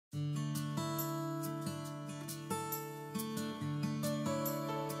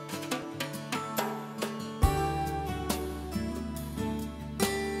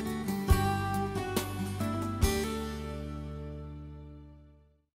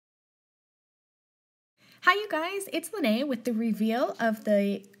Hi you guys, it's Lynnea with the reveal of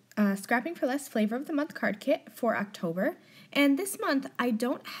the Scrapping for Less Flavor of the Month card kit for October. And this month I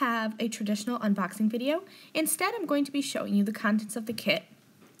don't have a traditional unboxing video. Instead, I'm going to be showing you the contents of the kit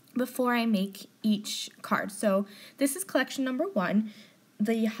before I make each card. So this is collection number 1,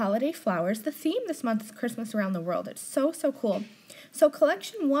 the holiday flowers. The theme this month is Christmas around the world. It's so cool. So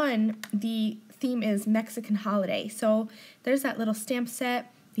collection 1, the theme is Mexican holiday. So there's that little stamp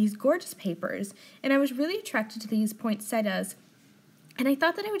set, these gorgeous papers, and I was really attracted to these poinsettias, and I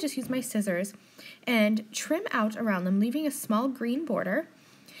thought that I would just use my scissors and trim out around them, leaving a small green border,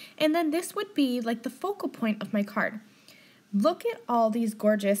 and then this would be like the focal point of my card. Look at all these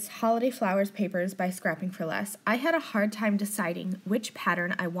gorgeous holiday flowers papers by Scrapping for Less. I had a hard time deciding which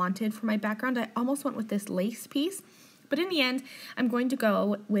pattern I wanted for my background. I almost went with this lace piece, but in the end, I'm going to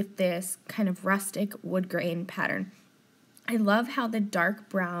go with this kind of rustic wood grain pattern. I love how the dark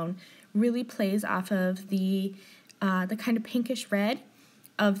brown really plays off of the kind of pinkish red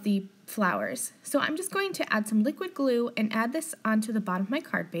of the flowers. So I'm just going to add some liquid glue and add this onto the bottom of my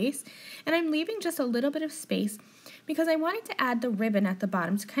card base. And I'm leaving just a little bit of space because I wanted to add the ribbon at the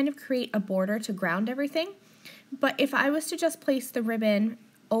bottom to kind of create a border to ground everything. But if I was to just place the ribbon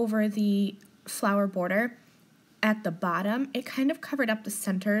over the flower border at the bottom, it kind of covered up the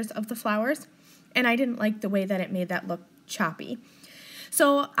centers of the flowers. And I didn't like the way that it made that look choppy.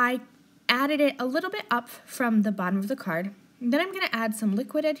 So I added it a little bit up from the bottom of the card. Then I'm going to add some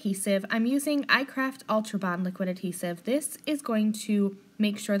liquid adhesive. I'm using iCraft Ultra Bond liquid adhesive. This is going to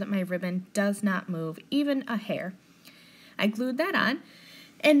make sure that my ribbon does not move even a hair. I glued that on,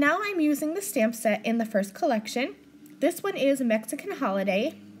 and now I'm using the stamp set in the first collection. This one is Mexican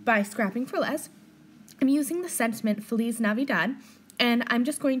Holiday by Scrapping for Less. I'm using the sentiment Feliz Navidad, and I'm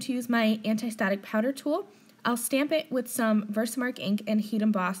just going to use my anti-static powder tool. I'll stamp it with some Versamark ink and heat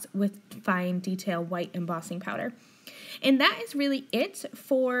emboss with fine detail white embossing powder. And that is really it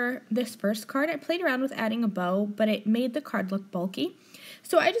for this first card. I played around with adding a bow, but it made the card look bulky.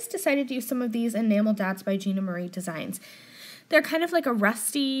 So I just decided to use some of these enamel dots by Gina Marie Designs. They're kind of like a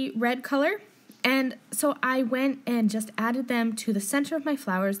rusty red color. And so I went and just added them to the center of my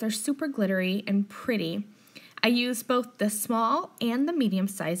flowers. They're super glittery and pretty. I used both the small and the medium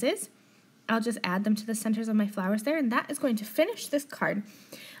sizes. I'll just add them to the centers of my flowers there, and that is going to finish this card.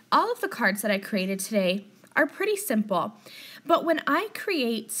 All of the cards that I created today are pretty simple, but when I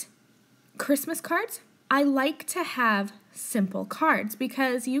create Christmas cards, I like to have simple cards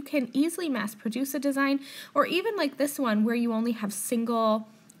because you can easily mass produce a design, or even like this one where you only have single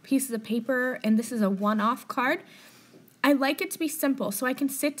pieces of paper and this is a one-off card. I like it to be simple so I can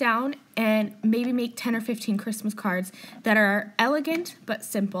sit down and maybe make 10 or 15 Christmas cards that are elegant but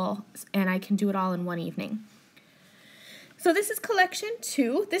simple, and I can do it all in one evening. So this is collection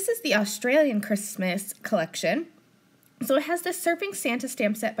 2. This is the Australian Christmas collection. So it has the Surfing Santa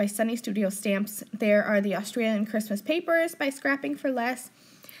stamp set by Sunny Studio Stamps. There are the Australian Christmas papers by Scrapping for Less.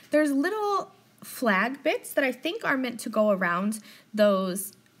 There's little flag bits that I think are meant to go around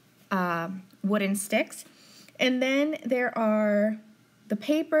those wooden sticks. And then there are the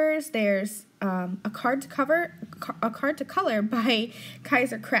papers. There's a card to color by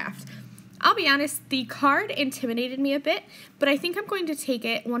Kaiser Craft. I'll be honest, the card intimidated me a bit, but I think I'm going to take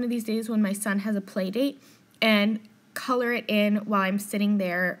it one of these days when my son has a play date and color it in while I'm sitting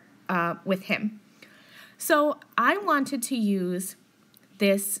there with him. So I wanted to use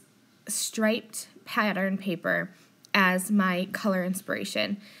this striped pattern paper as my color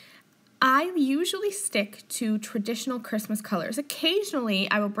inspiration. I usually stick to traditional Christmas colors. Occasionally,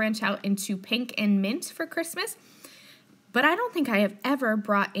 I will branch out into pink and mint for Christmas, but I don't think I have ever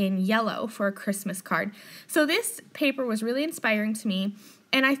brought in yellow for a Christmas card. So this paper was really inspiring to me,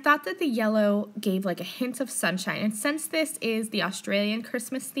 and I thought that the yellow gave like a hint of sunshine. And since this is the Australian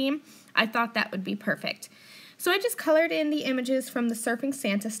Christmas theme, I thought that would be perfect. So I just colored in the images from the Surfing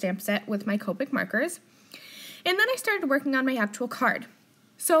Santa stamp set with my Copic markers, and then I started working on my actual card.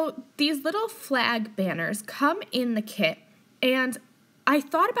 So these little flag banners come in the kit, and I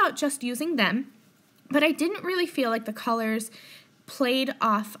thought about just using them, but I didn't really feel like the colors played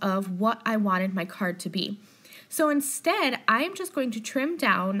off of what I wanted my card to be. So instead, I am just going to trim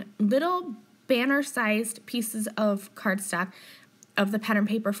down little banner-sized pieces of cardstock of the pattern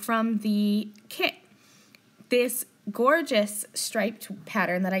paper from the kit. This gorgeous striped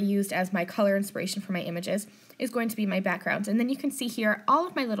pattern that I used as my color inspiration for my images is going to be my background. And then you can see here all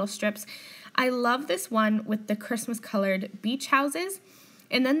of my little strips. I love this one with the Christmas colored beach houses.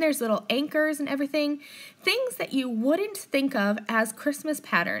 And then there's little anchors and everything. Things that you wouldn't think of as Christmas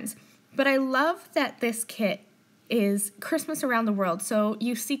patterns. But I love that this kit is Christmas around the world. So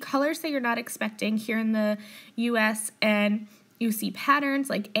you see colors that you're not expecting here in the US, and you see patterns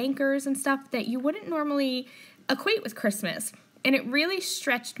like anchors and stuff that you wouldn't normally equate with Christmas. And it really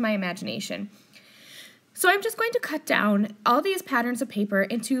stretched my imagination. So I'm just going to cut down all these patterns of paper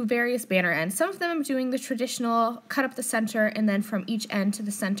into various banner ends. Some of them I'm doing the traditional cut up the center and then from each end to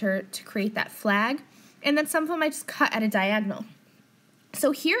the center to create that flag. And then some of them I just cut at a diagonal.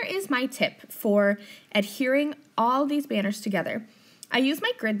 So here is my tip for adhering all these banners together. I used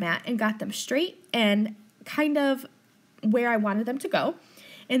my grid mat and got them straight and kind of where I wanted them to go.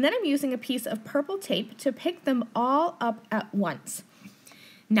 And then I'm using a piece of purple tape to pick them all up at once.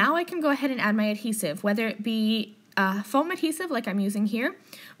 Now I can go ahead and add my adhesive, whether it be foam adhesive like I'm using here,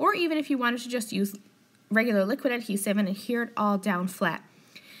 or even if you wanted to just use regular liquid adhesive and adhere it all down flat.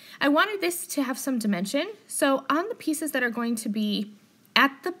 I wanted this to have some dimension, so on the pieces that are going to be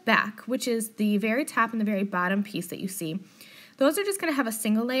at the back, which is the very top and the very bottom piece that you see, those are just going to have a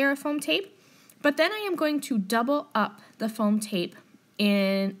single layer of foam tape, but then I am going to double up the foam tape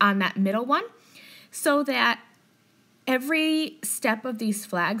on that middle one so that every step of these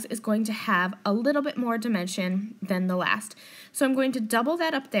flags is going to have a little bit more dimension than the last. So I'm going to double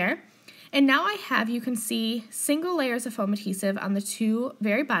that up there. And now I have, you can see, single layers of foam adhesive on the two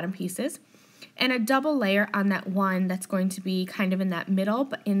very bottom pieces and a double layer on that one that's going to be kind of in that middle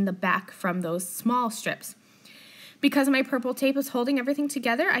but in the back from those small strips. Because my purple tape is holding everything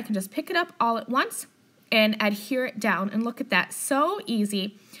together, I can just pick it up all at once and adhere it down. And look at that, so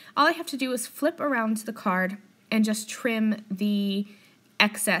easy. All I have to do is flip around the card and just trim the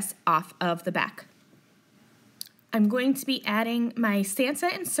excess off of the back. I'm going to be adding my Santa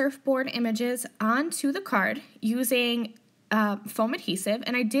and surfboard images onto the card using foam adhesive,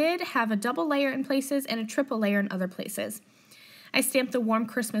 and I did have a double layer in places and a triple layer in other places. I stamped the warm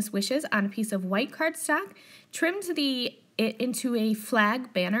Christmas wishes on a piece of white cardstock, trimmed it into a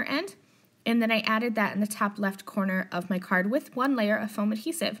flag banner end, and then I added that in the top left corner of my card with one layer of foam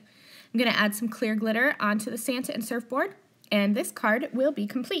adhesive. I'm going to add some clear glitter onto the Santa and surfboard, and this card will be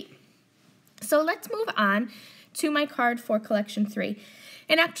complete. So let's move on to my card for collection 3.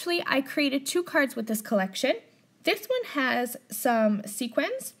 And actually, I created 2 cards with this collection. This one has some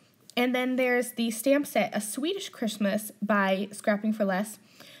sequins, and then there's the stamp set, A Swedish Christmas by Scrapping for Less.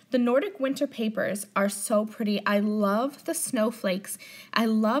 The Nordic winter papers are so pretty. I love the snowflakes. I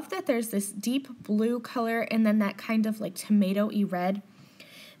love that there's this deep blue color and then that kind of like tomato-y red.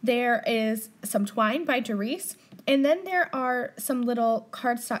 There is some twine by Doris, and then there are some little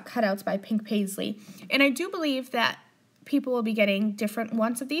cardstock cutouts by Pink Paisley. And I do believe that people will be getting different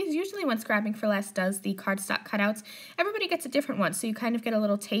ones of these. Usually when Scrapping for Less does the cardstock cutouts, everybody gets a different one, so you kind of get a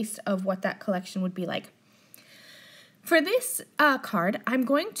little taste of what that collection would be like. For this card, I'm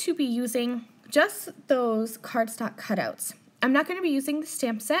going to be using just those cardstock cutouts. I'm not going to be using the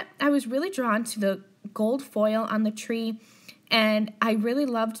stamp set. I was really drawn to the gold foil on the tree, and I really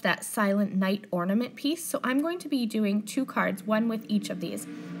loved that Silent Night ornament piece, so I'm going to be doing 2 cards, one with each of these.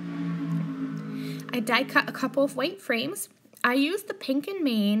 I die cut a couple of white frames. I used the Pink and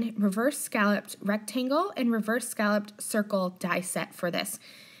Main reverse scalloped rectangle and reverse scalloped circle die set for this.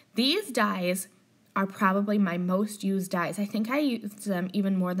 These dies are probably my most used dies. I think I use them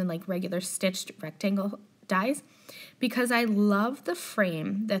even more than like regular stitched rectangle dies because I love the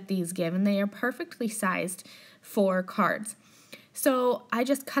frame that these give, and they are perfectly sized for cards. So I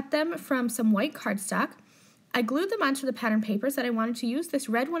just cut them from some white cardstock. I glued them onto the pattern papers that I wanted to use. This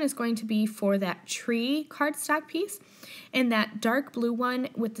red one is going to be for that tree cardstock piece, and that dark blue one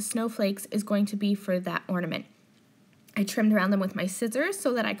with the snowflakes is going to be for that ornament. I trimmed around them with my scissors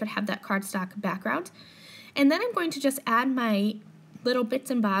so that I could have that cardstock background. And then I'm going to just add my little bits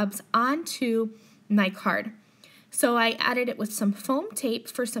and bobs onto my card. So I added it with some foam tape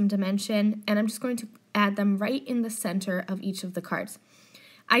for some dimension, and I'm just going to add them right in the center of each of the cards.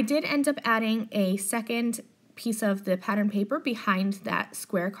 I did end up adding a second piece of the pattern paper behind that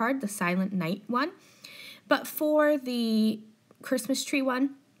square card, the Silent Night one. But for the Christmas tree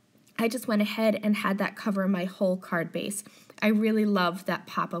one, I just went ahead and had that cover my whole card base. I really love that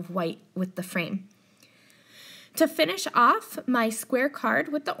pop of white with the frame. To finish off my square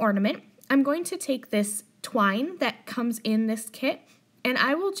card with the ornament, I'm going to take this twine that comes in this kit, and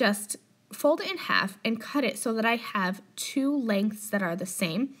I will just fold it in half and cut it so that I have 2 lengths that are the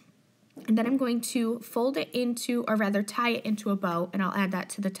same. And then I'm going to fold it into, or rather tie it into a bow, and I'll add that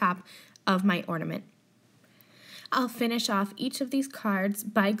to the top of my ornament. I'll finish off each of these cards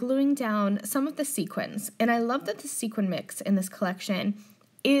by gluing down some of the sequins. And I love that the sequin mix in this collection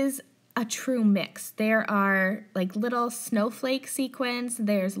is a true mix. There are like little snowflake sequins,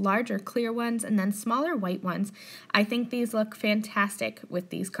 there's larger clear ones, and then smaller white ones. I think these look fantastic with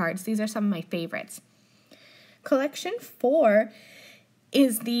these cards. These are some of my favorites. Collection 4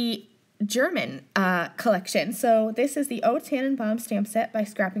 is the German collection. So this is the O Tannenbaum stamp set by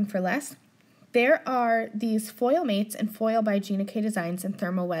Scrapping for Less. There are these foil mates and foil by Gina K Designs and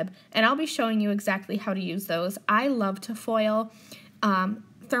Thermal Web, and I'll be showing you exactly how to use those. I love to foil.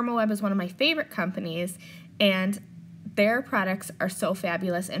 Thermal Web is one of my favorite companies, and their products are so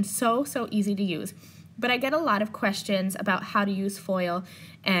fabulous and so easy to use. But I get a lot of questions about how to use foil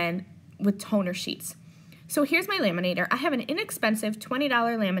and with toner sheets. So here's my laminator. I have an inexpensive $20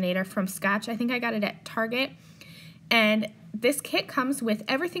 laminator from Scotch. I think I got it at Target. And this kit comes with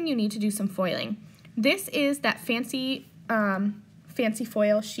everything you need to do some foiling. This is that fancy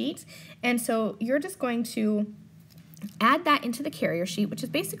foil sheet. And so you're just going to add that into the carrier sheet, which is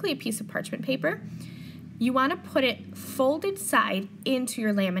basically a piece of parchment paper. You want to put it folded side into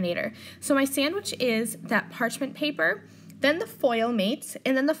your laminator. So my sandwich is that parchment paper, then the foil mates,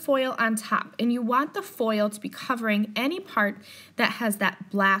 and then the foil on top. And you want the foil to be covering any part that has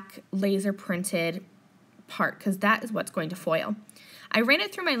that black laser printed part, because that is what's going to foil. I ran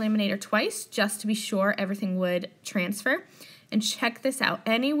it through my laminator twice just to be sure everything would transfer. And check this out.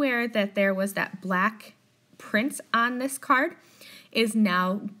 Anywhere that there was that black print on this card is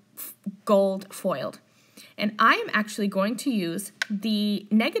now gold foiled. And I am actually going to use the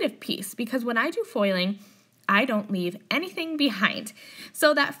negative piece because when I do foiling, I don't leave anything behind.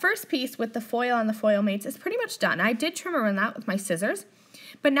 So that first piece with the foil on the foil mates is pretty much done. I did trim around that with my scissors,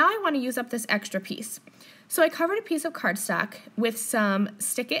 but now I want to use up this extra piece. So I covered a piece of cardstock with some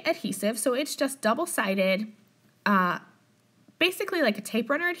stick-it adhesive, so it's just double-sided, basically like a tape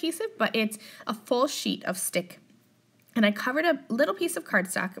runner adhesive, but it's a full sheet of stick. And I covered a little piece of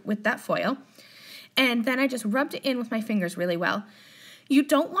cardstock with that foil, and then I just rubbed it in with my fingers really well. You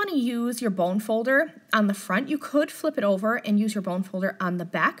don't want to use your bone folder on the front. You could flip it over and use your bone folder on the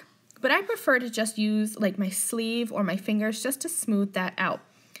back, but I prefer to just use like my sleeve or my fingers just to smooth that out.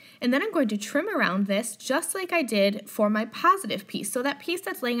 And then I'm going to trim around this just like I did for my positive piece. So that piece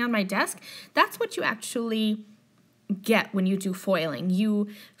that's laying on my desk, that's what you actually get when you do foiling. You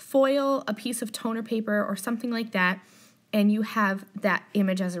foil a piece of toner paper or something like that, and you have that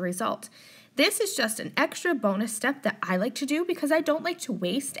image as a result. This is just an extra bonus step that I like to do because I don't like to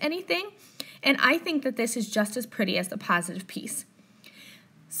waste anything, and I think that this is just as pretty as the positive piece.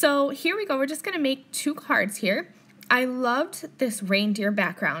 So here we go. We're just going to make 2 cards here. I loved this reindeer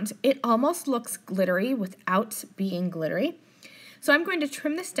background. It almost looks glittery without being glittery. So I'm going to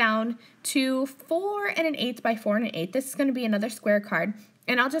trim this down to 4 1/8 by 4 1/8. This is going to be another square card,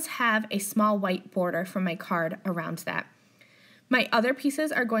 and I'll just have a small white border from my card around that. My other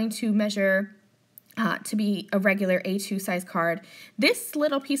pieces are going to measure to be a regular A2 size card. This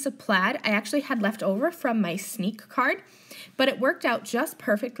little piece of plaid I actually had left over from my sneak card, but it worked out just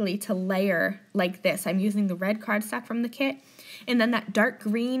perfectly to layer like this. I'm using the red cardstock from the kit, and then that dark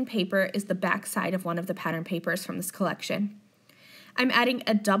green paper is the back side of one of the pattern papers from this collection. I'm adding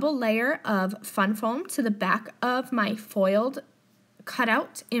a double layer of fun foam to the back of my foiled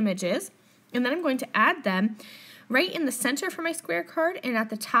cutout images, and then I'm going to add them right in the center for my square card and at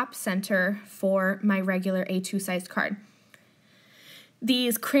the top center for my regular A2 sized card.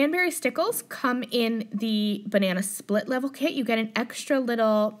 These cranberry stickles come in the banana split level kit. You get an extra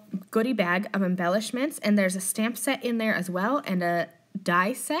little goodie bag of embellishments, and there's a stamp set in there as well and a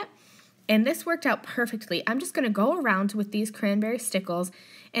die set. And this worked out perfectly. I'm just going to go around with these cranberry stickles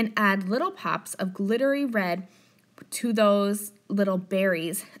and add little pops of glittery red to those little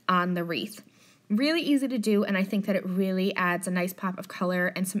berries on the wreath. Really easy to do, and I think that it really adds a nice pop of color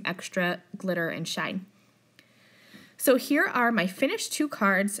and some extra glitter and shine. So here are my finished 2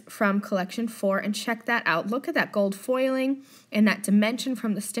 cards from collection 4, and check that out. Look at that gold foiling and that dimension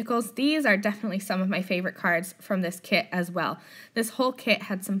from the stickles. These are definitely some of my favorite cards from this kit as well. This whole kit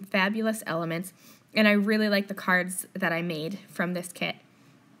had some fabulous elements, and I really like the cards that I made from this kit.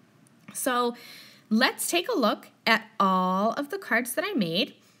 So let's take a look at all of the cards that I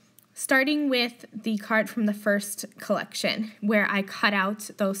made, starting with the card from the first collection where I cut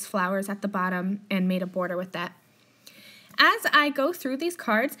out those flowers at the bottom and made a border with that. As I go through these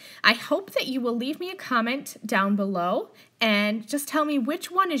cards, I hope that you will leave me a comment down below and just tell me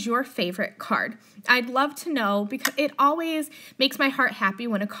which one is your favorite card. I'd love to know because it always makes my heart happy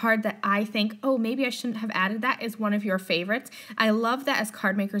when a card that I think, oh, maybe I shouldn't have added that, is one of your favorites. I love that as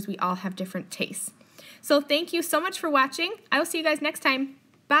card makers we all have different tastes. So thank you so much for watching. I will see you guys next time.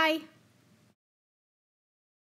 Bye.